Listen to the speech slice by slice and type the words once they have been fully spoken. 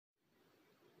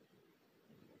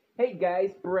Hey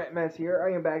guys, Brett Mess here.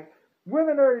 I am back with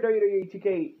another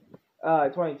WWE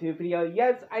 2K22 video.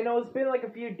 Yes, I know it's been like a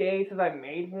few days since I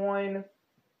made one,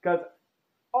 because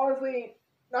honestly,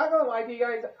 not gonna lie to you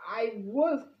guys, I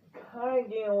was kind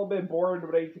of getting a little bit bored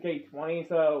with WWE 2K20.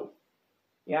 So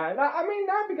yeah, not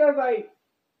because I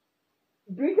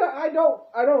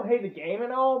don't hate the game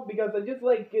and all, because I just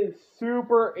like get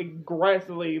super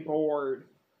aggressively bored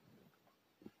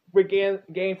with games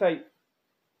I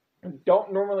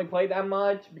don't normally play that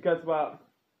much because I'm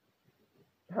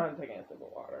taking a sip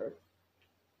of water.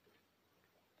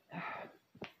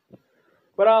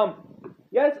 But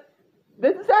yes,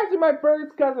 this is actually my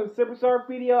first custom superstar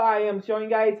video I am showing you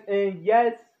guys, and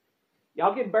yes,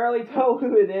 y'all can barely tell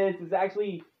who it is. It's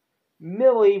actually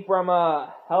Millie from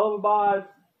Helluva,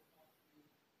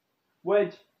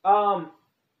 which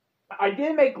I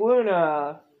did make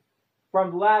Luna from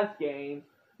the last game,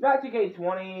 not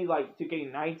 2K20, like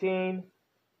 2K19,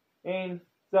 and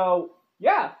so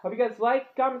yeah, hope you guys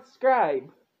like, comment,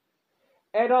 subscribe.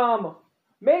 And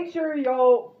make sure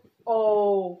y'all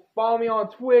follow me on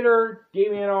Twitter,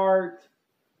 DeviantArt,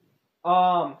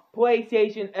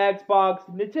 PlayStation, Xbox,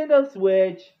 Nintendo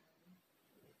Switch,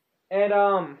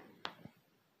 and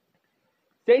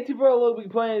stay tuned for a Little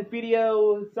Big Planet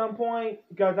video at some point,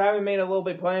 because I haven't made a Little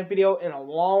Big Planet video in a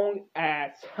long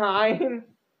ass time.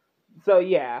 So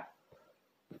yeah.